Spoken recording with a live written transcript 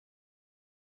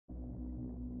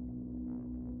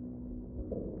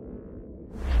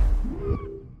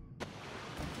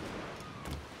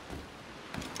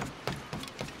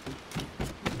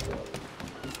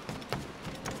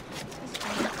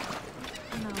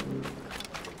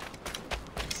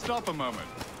Stop a moment.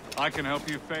 I can help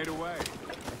you fade away.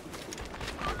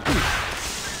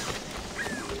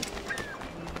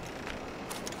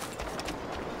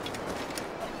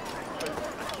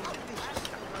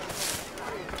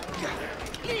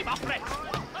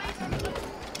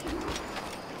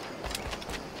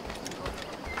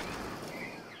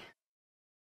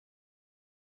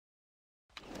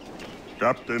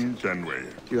 Captain Kenway.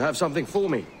 You have something for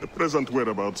me? The present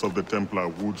whereabouts of the Templar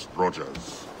Woods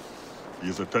Rogers. He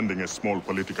is attending a small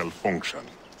political function,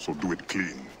 so do it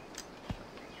clean.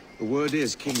 The word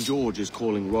is King George is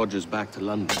calling Rogers back to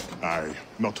London. Aye,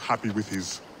 not happy with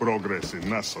his progress in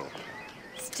Nassau.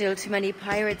 Still too many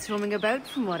pirates roaming about,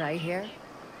 from what I hear.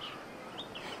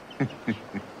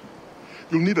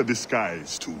 You'll need a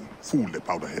disguise to fool the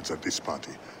powderheads at this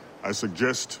party. I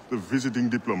suggest the visiting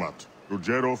diplomat,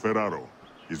 Ruggiero Ferraro.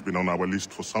 He's been on our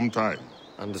list for some time.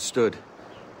 Understood.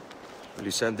 Will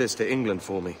you send this to England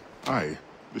for me? Aye.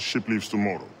 The ship leaves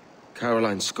tomorrow.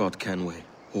 Caroline Scott Kenway,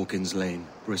 Hawkins Lane,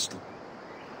 Bristol.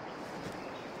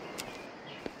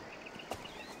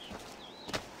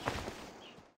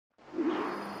 I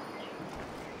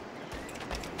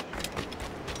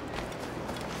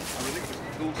relinquished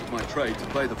the tools of my trade to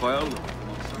play the viola for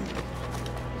my son.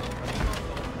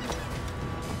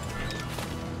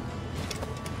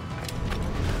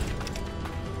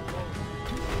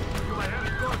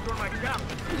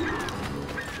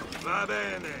 Va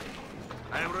bene.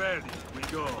 I am ready. We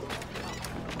go.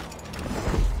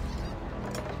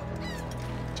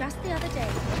 Just the other day.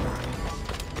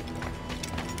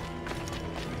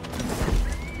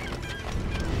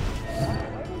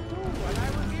 And I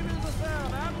will give you the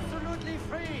third, absolutely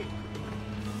free.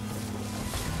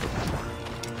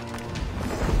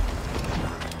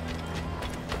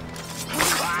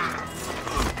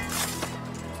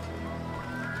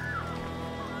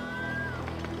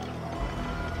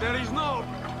 There is no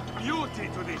beauty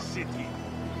to this city.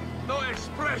 No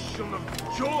expression of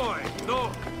joy.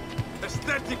 No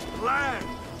aesthetic plan.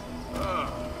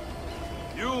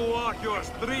 You walk your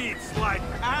streets like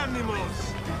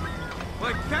animals.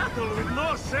 Like cattle with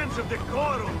no sense of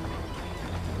decorum.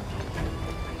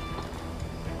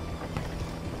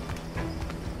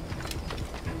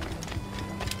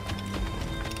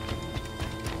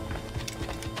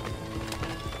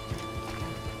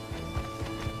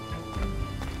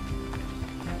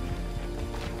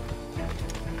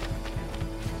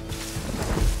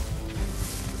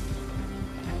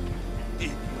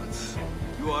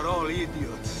 You are all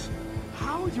idiots.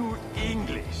 How you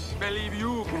English believe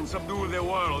you can subdue the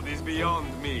world is beyond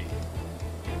me.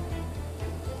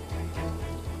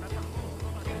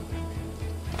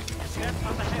 Step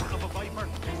on the head of a viper.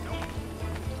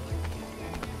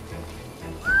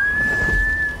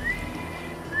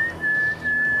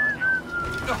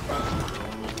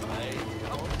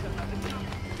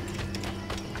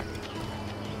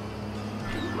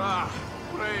 Ah,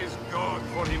 praise God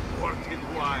for imported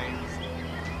wines.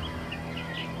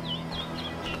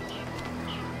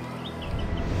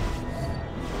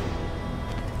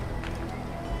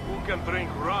 Who can drink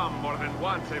rum more than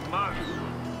once a month?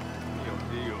 Dio,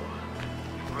 Dio.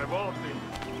 Revolting.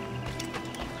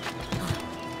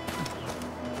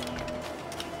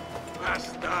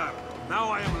 Bastard! Now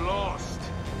I am lost.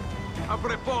 How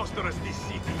preposterous this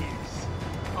city is.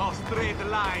 All straight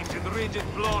lines and rigid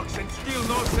blocks and still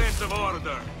no sense of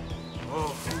order.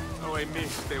 Oh, how I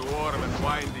miss the warm and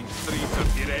winding streets of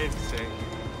Firenze.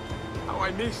 How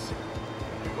I miss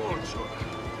culture.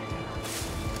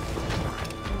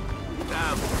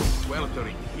 Damn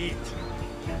sweltering heat.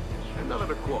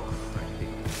 Another quaff, I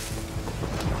think.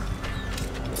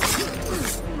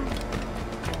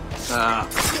 Ah.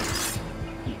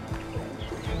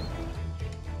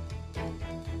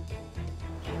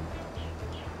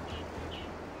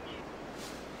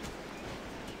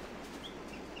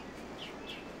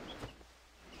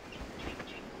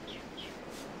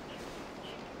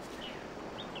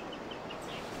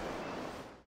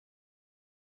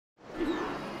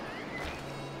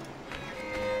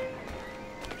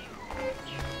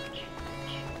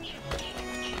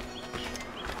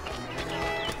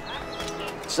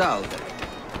 Salve.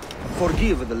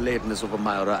 Forgive the lateness of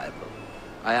my arrival.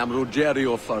 I am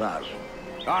Ruggiero Ferraro.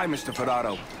 Aye, Mr.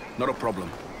 Ferraro. Not a problem.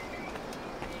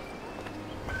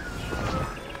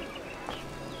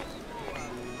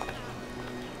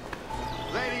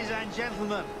 Ladies and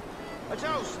gentlemen, a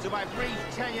toast to my brief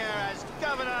tenure as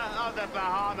Governor of the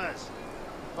Bahamas.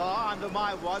 For under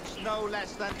my watch, no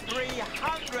less than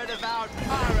 300 avowed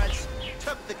pirates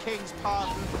took the King's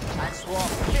pardon and swore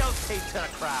fealty to the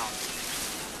Crown.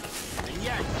 And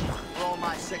yet, for all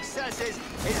my successes,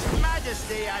 His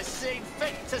Majesty has seen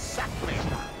fit to sack me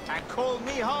and call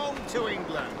me home to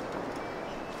England.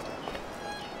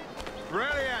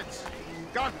 Brilliant!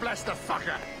 God bless the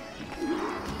fucker!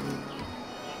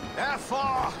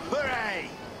 Therefore, hooray!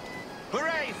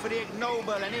 Hooray for the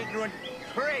ignoble and ignorant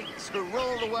prigs who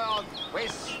rule the world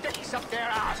with sticks up their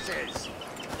asses!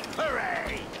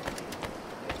 Hooray!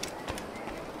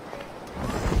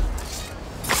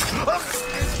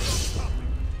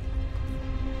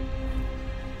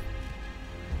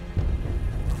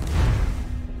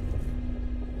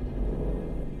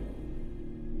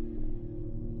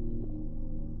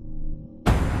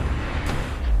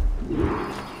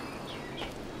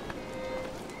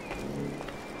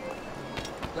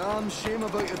 Damn shame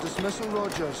about your dismissal,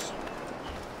 Rogers.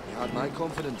 You had my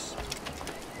confidence.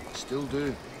 Still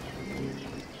do.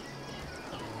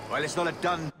 Well, it's not a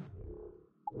done...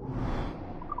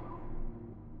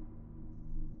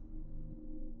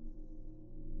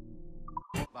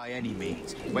 by any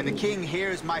means. When the king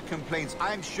hears my complaints,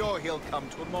 I'm sure he'll come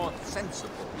to a more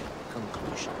sensible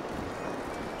conclusion.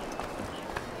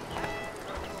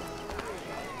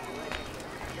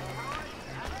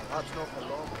 That's not for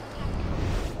long.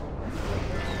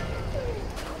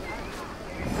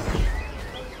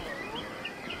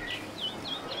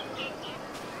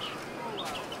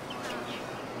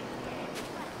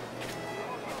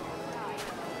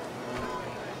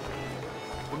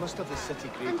 We must have the city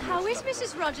great. And how is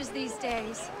Mrs. Rogers these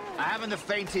days? I haven't the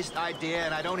faintest idea,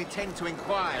 and I don't intend to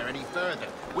inquire any further.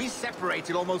 We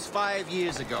separated almost 5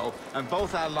 years ago, and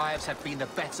both our lives have been the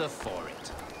better for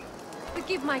it.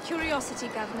 Forgive my curiosity,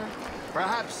 Governor.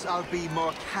 Perhaps I'll be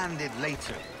more candid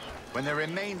later, when the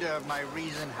remainder of my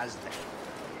reason has left.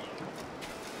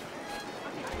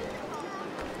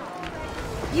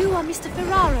 You are Mr.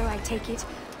 Ferraro, I take it.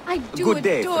 I do Good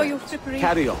day, adore friend. your frippery.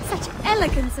 Carry on. Such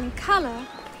elegance and color.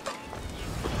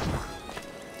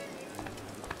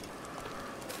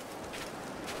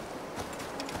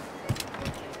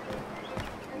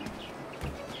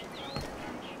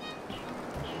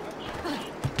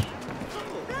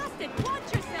 Bastard,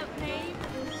 watch yourself, knave.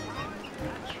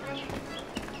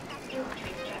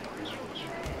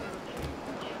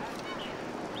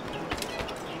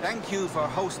 Thank you for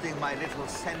hosting my little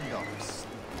send-offs.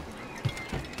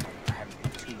 I haven't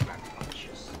been too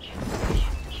rambunctious.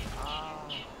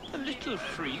 A little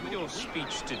free with your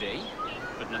speech today,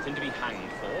 but nothing to be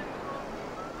hanged for.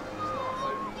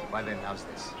 Well then, how's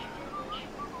this?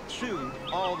 Soon,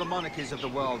 all the monarchies of the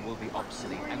world will be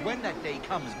obsolete, and when that day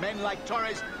comes, men like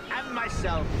Torres and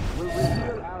myself will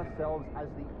reveal ourselves as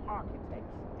the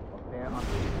architects of their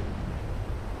undertaking.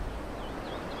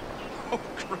 Oh,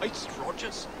 Christ,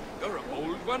 Rogers, you're a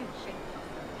bold one.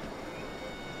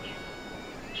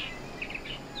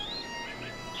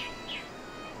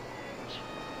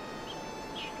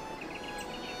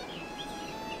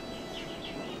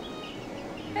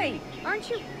 Hey, aren't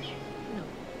you? No.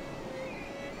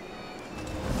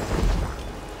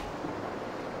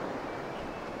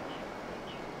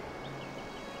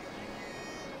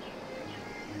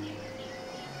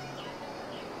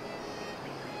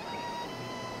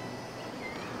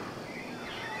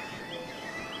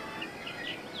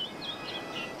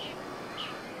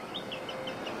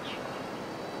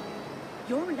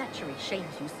 Your lechery shames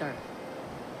you, sir.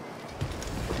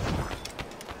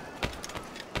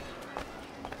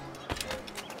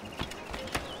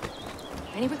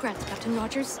 Any regrets, Captain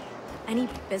Rogers? Any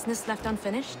business left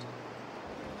unfinished?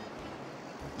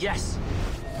 Yes,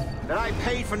 that I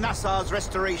paid for Nassau's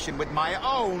restoration with my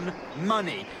own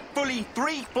money. Fully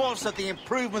 3/4 of the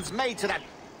improvements made to that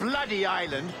bloody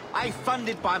island, I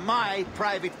funded by my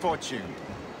private fortune.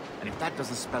 And if that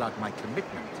doesn't spell out my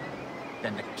commitment,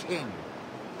 then the king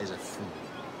is a fool.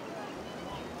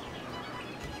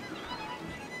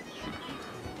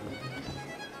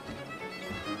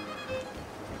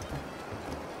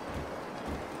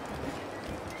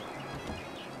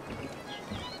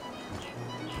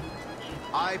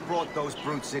 I brought those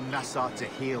brutes in Nassau to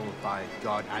heal, by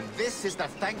God, and this is the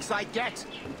thanks I get?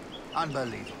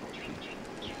 Unbelievable.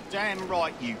 Damn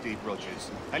right you did, Rogers.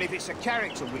 And if it's a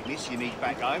character witness you need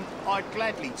back home, I'd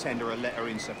gladly tender a letter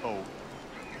in support.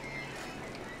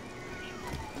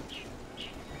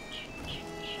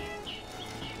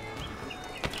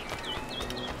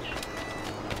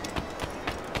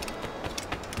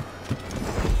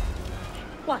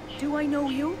 What, do I know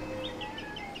you?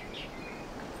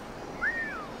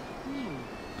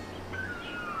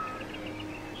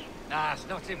 Nah, it's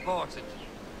not important.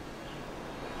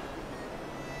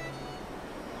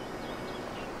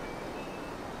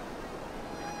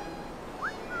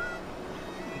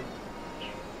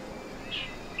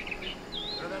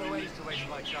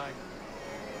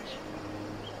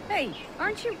 Hey,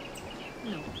 aren't you?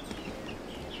 No.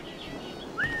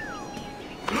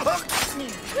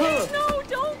 Please, no,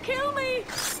 don't kill me!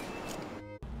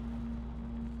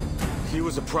 He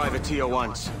was a privateer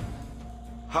once.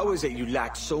 How is it you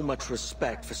lack so much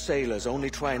respect for sailors only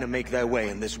trying to make their way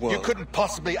in this world? You couldn't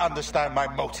possibly understand my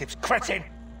motives, cretin!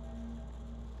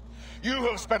 You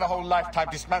have spent a whole lifetime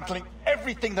dismantling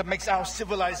everything that makes our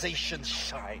civilization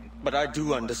shine. But I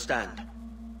do understand.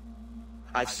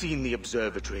 I've seen the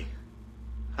observatory,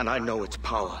 and I know its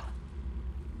power.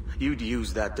 You'd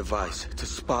use that device to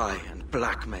spy and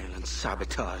blackmail and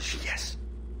sabotage. Yes.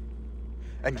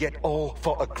 And yet all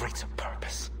for a greater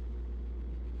purpose.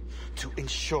 To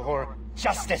ensure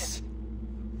justice.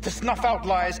 To snuff out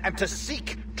lies and to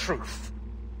seek truth.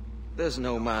 There's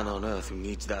no man on Earth who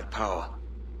needs that power.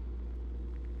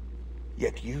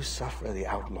 Yet you suffer the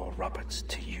outlaw Roberts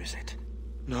to use it.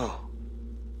 No.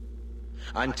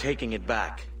 I'm taking it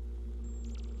back.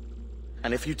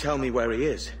 And if you tell me where he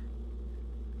is,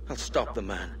 I'll stop the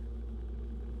man.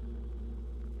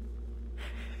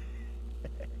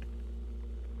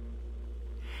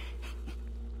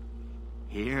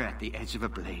 Here at the edge of a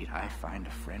blade, I find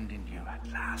a friend in you at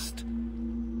last.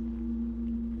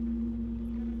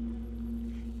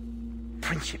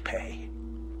 Principe,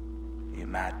 you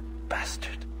mad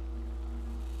bastard.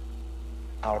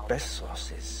 Our best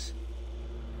sources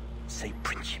say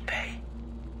Principe.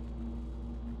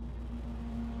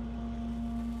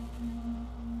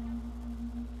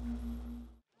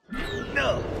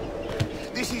 No!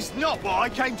 This is not what I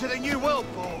came to the New World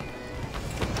for!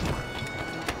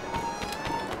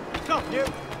 Stop, you!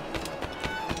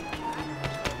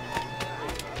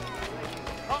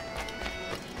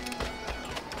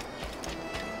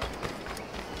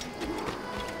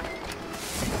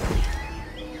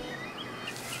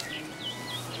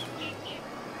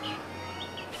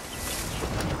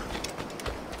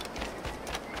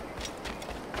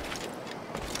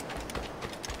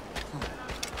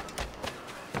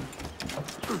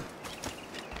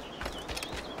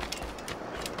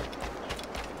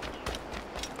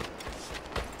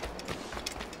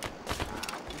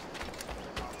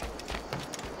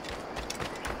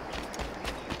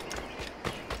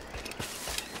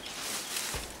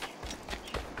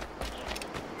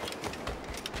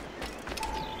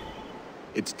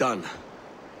 It's done.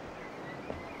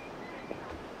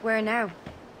 Where now?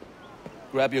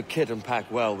 Grab your kit and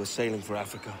pack well. We're sailing for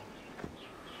Africa.